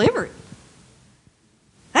 Just deliver it.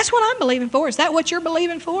 That's what I'm believing for. Is that what you're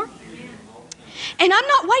believing for? And I'm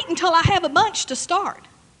not waiting until I have a bunch to start.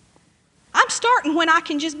 I'm starting when I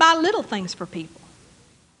can just buy little things for people.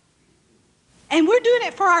 And we're doing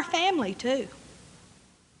it for our family too.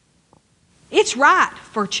 It's right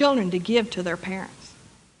for children to give to their parents.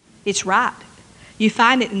 It's right. You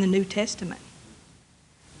find it in the New Testament.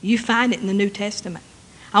 You find it in the New Testament.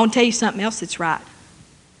 I want to tell you something else that's right.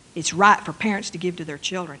 It's right for parents to give to their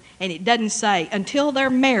children. And it doesn't say until they're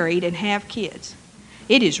married and have kids.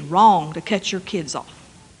 It is wrong to cut your kids off.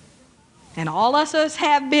 And all of us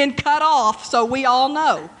have been cut off, so we all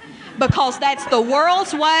know. Because that's the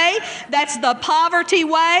world's way, that's the poverty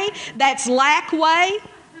way, that's lack way.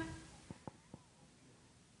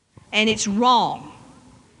 And it's wrong.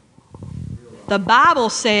 The Bible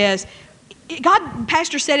says,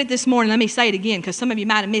 Pastor said it this morning, let me say it again because some of you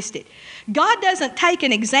might have missed it. God doesn't take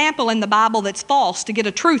an example in the Bible that's false to get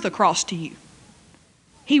a truth across to you.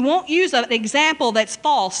 He won't use an example that's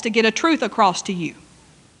false to get a truth across to you.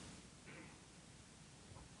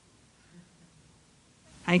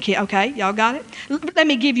 Okay, y'all got it? Let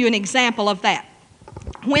me give you an example of that.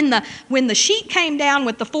 When the sheet came down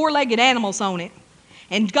with the four-legged animals on it,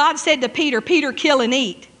 and God said to Peter, Peter, kill and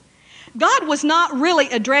eat, God was not really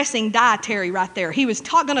addressing dietary right there. He was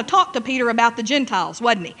going to talk to Peter about the Gentiles,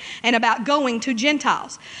 wasn't he? And about going to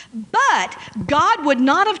Gentiles. But God would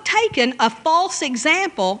not have taken a false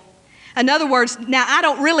example. In other words, now I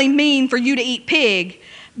don't really mean for you to eat pig,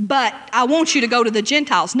 but I want you to go to the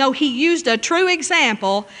Gentiles. No, he used a true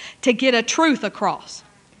example to get a truth across.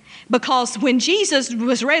 Because when Jesus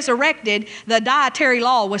was resurrected, the dietary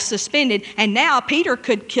law was suspended, and now Peter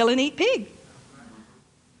could kill and eat pig.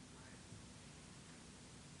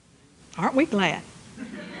 Aren't we glad?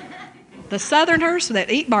 The Southerners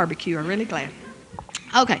that eat barbecue are really glad.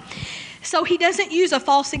 Okay, so he doesn't use a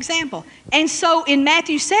false example. And so in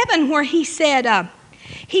Matthew 7, where he said,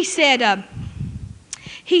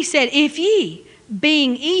 if ye,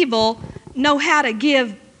 being evil, know how to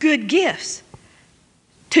give good gifts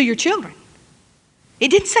to your children. It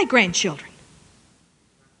didn't say grandchildren.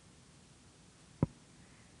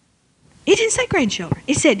 It didn't say grandchildren.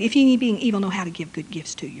 It said, if ye, being evil, know how to give good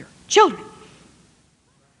gifts to your children.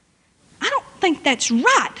 I don't think that's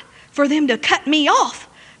right for them to cut me off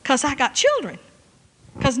because I got children.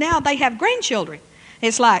 Because now they have grandchildren.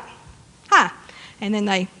 It's like, hi. And then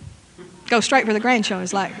they go straight for the grandchildren.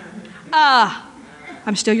 It's like,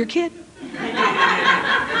 I'm still your kid.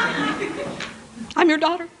 I'm your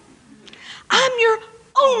daughter. I'm your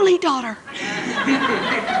only daughter.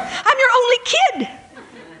 I'm your only kid.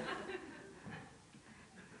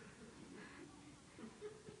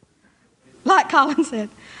 Like Colin said.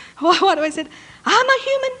 What do I say? I'm a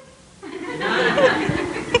human.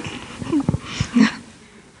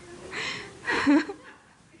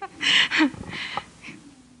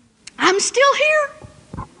 I'm still here.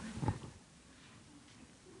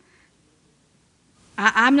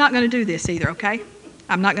 I'm not going to do this either, okay?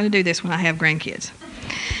 I'm not going to do this when I have grandkids.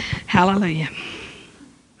 Hallelujah.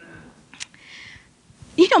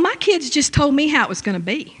 You know, my kids just told me how it was going to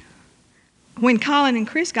be. When Colin and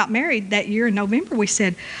Chris got married that year in November, we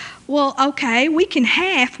said, well, okay, we can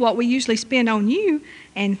half what we usually spend on you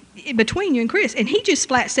and between you and Chris. And he just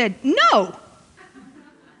flat said, no.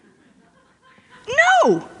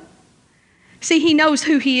 No. See, he knows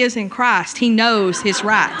who he is in Christ. He knows his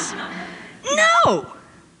rights. No.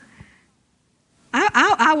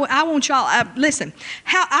 I want y'all, listen,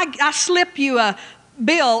 I slip you a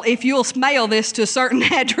bill if you'll mail this to a certain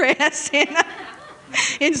address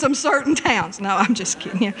in some certain towns. No, I'm just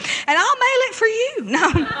kidding. Yeah. And I'll mail it for you.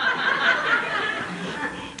 No.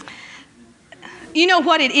 You know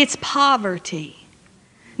what? It's poverty.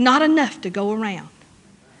 Not enough to go around.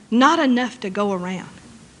 Not enough to go around.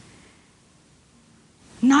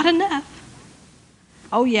 Not enough.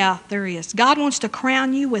 Oh yeah, there is. God wants to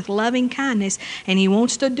crown you with loving kindness, and He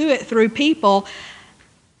wants to do it through people,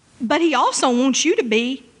 but He also wants you to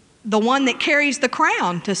be the one that carries the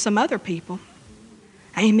crown to some other people.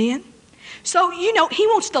 Amen? So, you know, He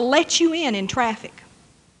wants to let you in traffic.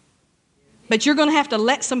 But you're going to have to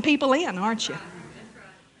let some people in, aren't you?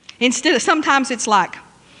 Instead of, sometimes it's like,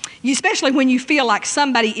 especially when you feel like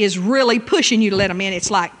somebody is really pushing you to let them in.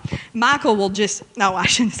 It's like, Michael will just, no, I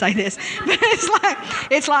shouldn't say this. But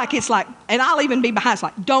it's like, and I'll even be behind, it's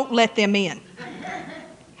like, don't let them in.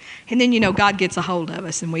 And then, you know, God gets a hold of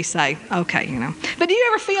us and we say, okay, you know. But do you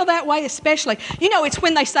ever feel that way especially? You know, it's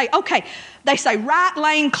when they say, okay, they say right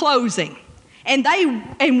lane closing. And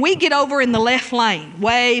we get over in the left lane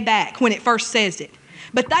way back when it first says it.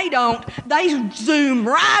 But they don't. They zoom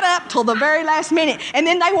right up till the very last minute, and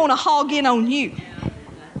then they want to hog in on you.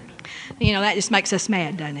 You know, that just makes us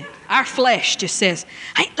mad, doesn't it? Our flesh just says,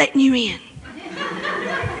 I ain't letting you in.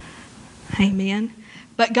 Amen.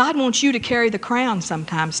 But God wants you to carry the crown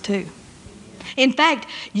sometimes too. In fact,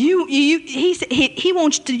 He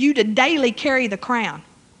wants you to daily carry the crown.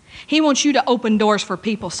 He wants you to open doors for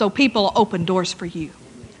people so people will open doors for you.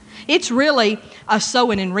 It's really a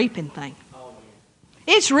sowing and reaping thing.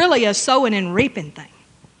 It's really a sowing and reaping thing.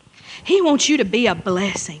 He wants you to be a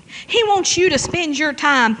blessing. He wants you to spend your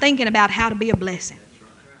time thinking about how to be a blessing.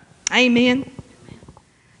 Amen.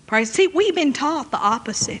 Praise. See, we've been taught the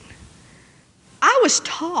opposite. I was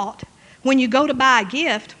taught when you go to buy a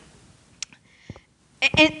gift,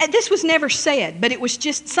 and this was never said, but it was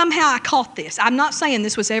just somehow I caught this. I'm not saying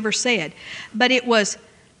this was ever said, but it was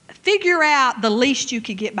figure out the least you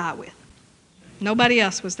could get by with. Nobody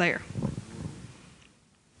else was there.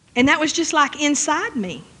 And that was just like inside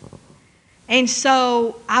me. And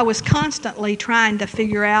so I was constantly trying to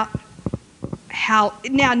figure out how,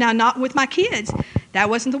 now not with my kids. That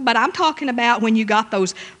wasn't, but I'm talking about when you got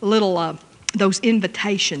those little, those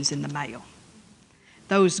invitations in the mail.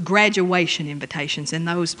 Those graduation invitations and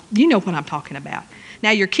those, you know what I'm talking about.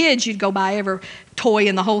 Now your kids, you'd go buy every toy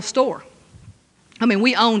in the whole store. I mean,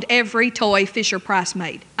 we owned every toy Fisher-Price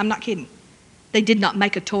made. I'm not kidding. They did not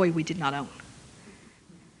make a toy we did not own.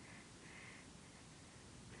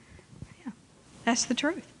 Yeah, that's the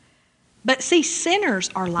truth. But see, sinners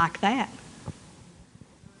are like that.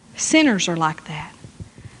 Sinners are like that.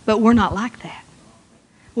 But we're not like that.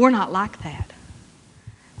 We're not like that.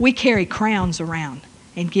 We carry crowns around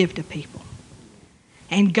and give to people.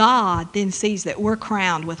 And God then sees that we're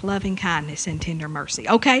crowned with loving kindness and tender mercy.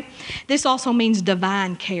 Okay? This also means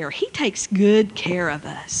divine care. He takes good care of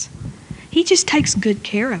us. He just takes good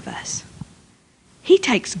care of us. He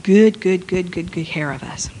takes good care of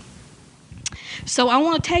us. So I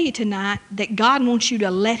want to tell you tonight that God wants you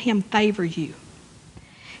to let Him favor you.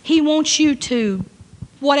 He wants you to,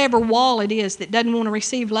 whatever wall it is that doesn't want to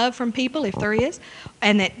receive love from people, if there is,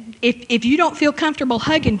 and that if you don't feel comfortable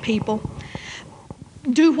hugging people,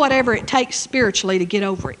 do whatever it takes spiritually to get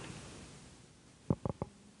over it.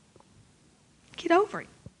 Get over it.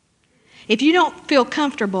 If you don't feel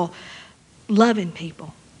comfortable loving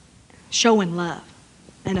people, showing love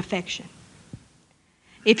and affection,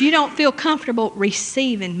 if you don't feel comfortable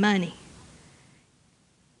receiving money,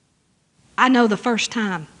 I know the first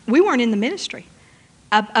time, we weren't in the ministry.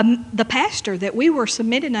 The pastor that we were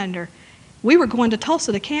submitted under, we were going to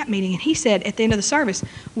Tulsa to camp meeting, and he said at the end of the service,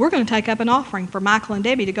 we're going to take up an offering for Michael and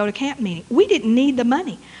Debbie to go to camp meeting. We didn't need the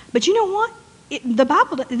money. But you know what?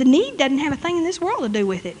 The need doesn't have a thing in this world to do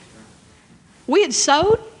with it. We had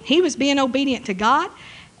sowed, he was being obedient to God,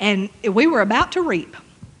 and we were about to reap.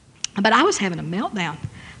 But I was having a meltdown.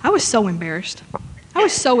 I was so embarrassed. I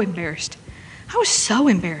was so embarrassed.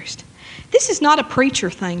 This is not a preacher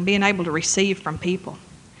thing, being able to receive from people.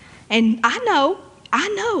 And I know,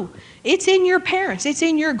 it's in your parents, it's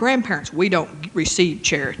in your grandparents. We don't receive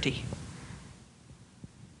charity.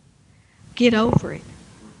 Get over it.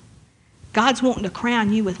 God's wanting to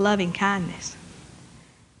crown you with loving kindness.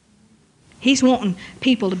 He's wanting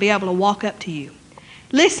people to be able to walk up to you.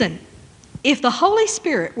 Listen, if the Holy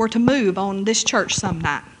Spirit were to move on this church some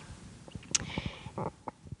night,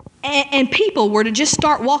 and people were to just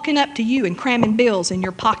start walking up to you and cramming bills in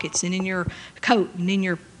your pockets and in your coat and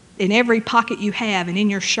in every pocket you have and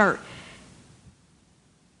in your shirt,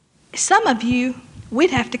 some of you,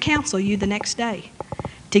 we'd have to counsel you the next day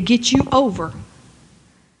to get you over.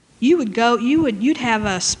 You'd have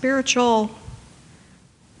a spiritual,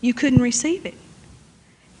 you couldn't receive it.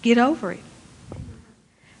 Get over it.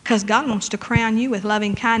 Because God wants to crown you with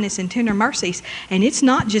loving kindness and tender mercies, and it's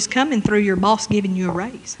not just coming through your boss giving you a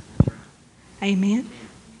raise. Amen.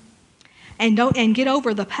 And get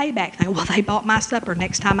over the payback thing. Well, they bought my supper,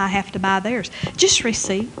 next time I have to buy theirs. Just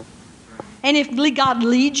receive. And if God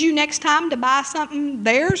leads you next time to buy something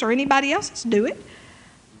theirs or anybody else's, do it.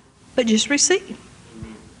 But just receive.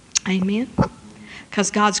 Amen.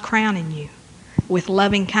 Because God's crowning you with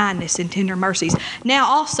loving kindness and tender mercies. Now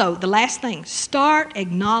also, the last thing, start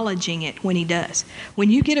acknowledging it when He does.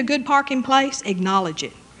 When you get a good parking place, acknowledge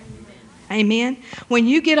it. Amen. When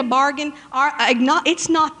you get a bargain, it's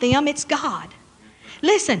not them, it's God.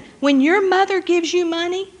 Listen, when your mother gives you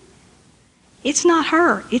money, it's not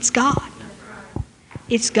her, it's God.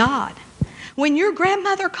 It's God. When your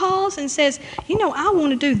grandmother calls and says, I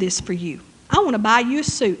want to do this for you. I want to buy you a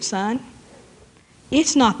suit, son.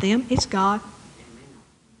 It's not them, it's God.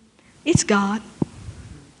 It's God.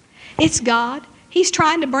 It's God. He's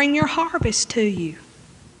trying to bring your harvest to you.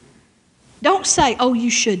 Don't say, oh, you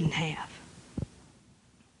shouldn't have.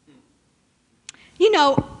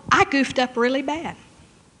 I goofed up really bad.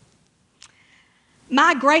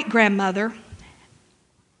 My great-grandmother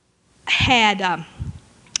had,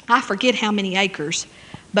 I forget how many acres,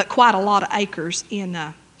 but quite a lot of acres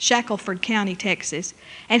in Shackelford County, Texas,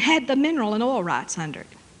 and had the mineral and oil rights under it.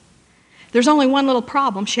 There's only one little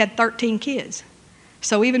problem. She had 13 kids.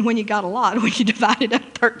 So even when you got a lot, when you divide it up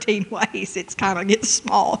 13 ways, it's kind of gets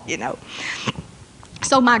small,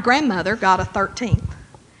 So my grandmother got a 13th.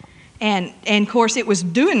 And of course, it was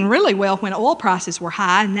doing really well when oil prices were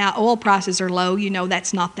high, and now oil prices are low,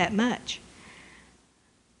 that's not that much.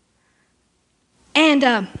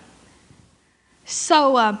 And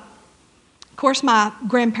so, of course, my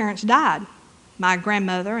grandparents died, my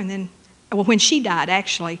grandmother, and then, when she died,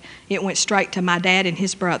 actually, it went straight to my dad and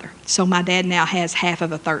his brother. So my dad now has half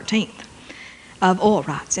of a 13th of oil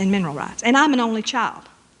rights and mineral rights. And I'm an only child.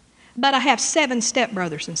 But I have 7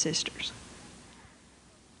 stepbrothers and sisters.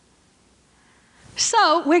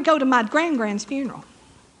 So we'd go to my grand's funeral.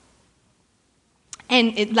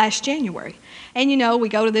 And last January. And we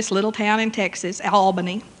go to this little town in Texas,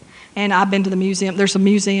 Albany. And I've been to the museum. There's a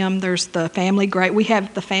museum. There's the family grave. We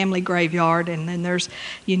have the family graveyard. And then there's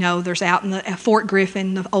out in the Fort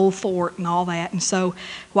Griffin, the old fort and all that. And so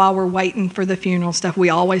while we're waiting for the funeral stuff, we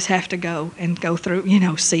always have to go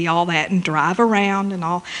through, see all that and drive around and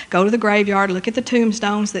all. Go to the graveyard, look at the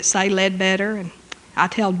tombstones that say Ledbetter. And I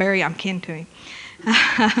tell Barry I'm kin to him.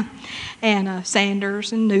 And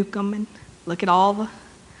Sanders and Newcomb, and look at all the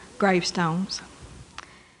gravestones.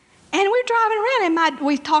 And we're driving around, and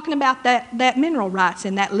we're talking about that mineral rights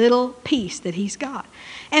and that little piece that he's got.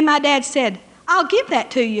 And my dad said, I'll give that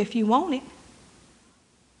to you if you want it.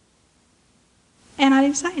 And I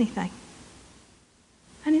didn't say anything.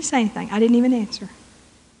 I didn't even answer.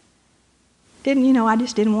 I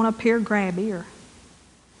just didn't want to appear grabby, or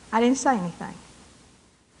I didn't say anything.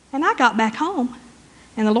 And I got back home,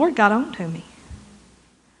 and the Lord got on to me.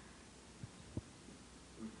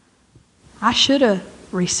 I should have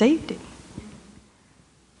received it.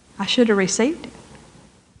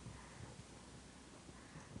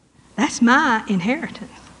 That's my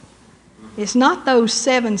inheritance. It's not those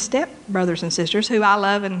 7 step-brothers and sisters who I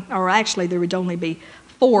love, or actually there would only be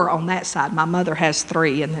 4 on that side. My mother has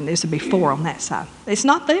 3, and then this would be 4 on that side. It's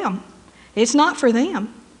not them. It's not for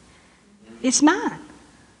them. It's mine.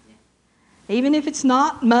 Even if it's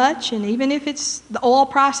not much, and even if the oil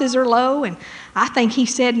prices are low, and I think he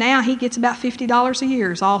said now he gets about $50 a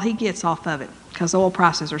year is all he gets off of it, because oil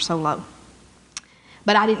prices are so low.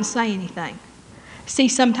 But I didn't say anything. See,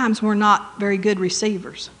 sometimes we're not very good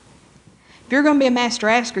receivers. If you're going to be a master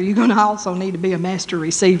asker, you're going to also need to be a master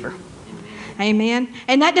receiver. Amen?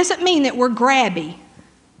 And that doesn't mean that we're grabby.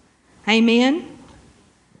 Amen?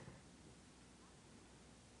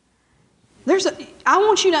 I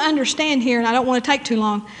want you to understand here, and I don't want to take too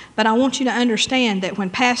long, but I want you to understand that when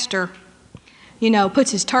Pastor,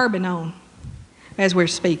 puts his turban on as we're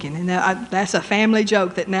speaking, and that's a family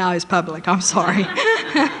joke that now is public. I'm sorry.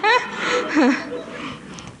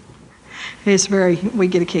 We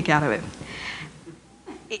get a kick out of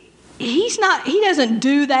it. He doesn't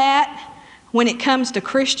do that when it comes to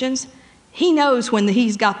Christians. He knows when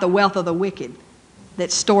he's got the wealth of the wicked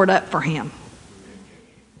that's stored up for him.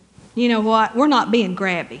 You know what? We're not being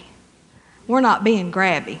grabby.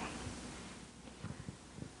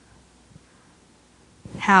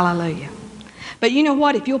 Hallelujah. But you know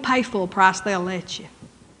what? If you'll pay full price, they'll let you.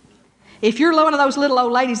 If you're one of those little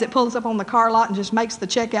old ladies that pulls up on the car lot and just makes the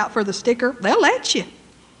check out for the sticker, they'll let you.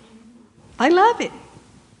 They love it.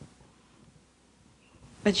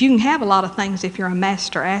 But you can have a lot of things if you're a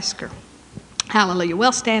master asker. Hallelujah.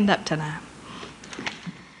 Well, stand up tonight.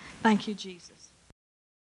 Thank you, Jesus.